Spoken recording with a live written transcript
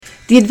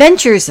The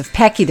Adventures of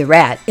Packy the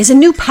Rat is a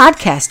new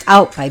podcast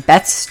out by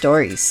Beth's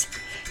Stories.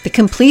 The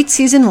complete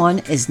Season 1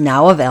 is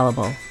now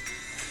available.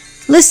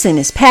 Listen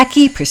as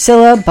Packy,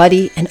 Priscilla,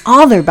 Buddy, and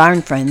all their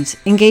barn friends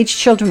engage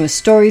children with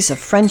stories of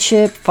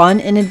friendship,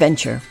 fun, and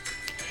adventure.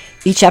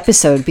 Each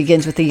episode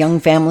begins with a young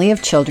family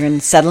of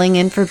children settling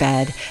in for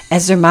bed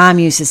as their mom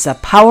uses the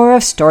power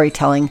of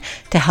storytelling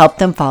to help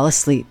them fall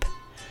asleep.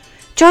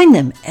 Join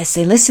them as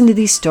they listen to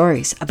these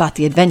stories about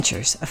the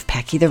adventures of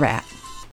Packy the Rat.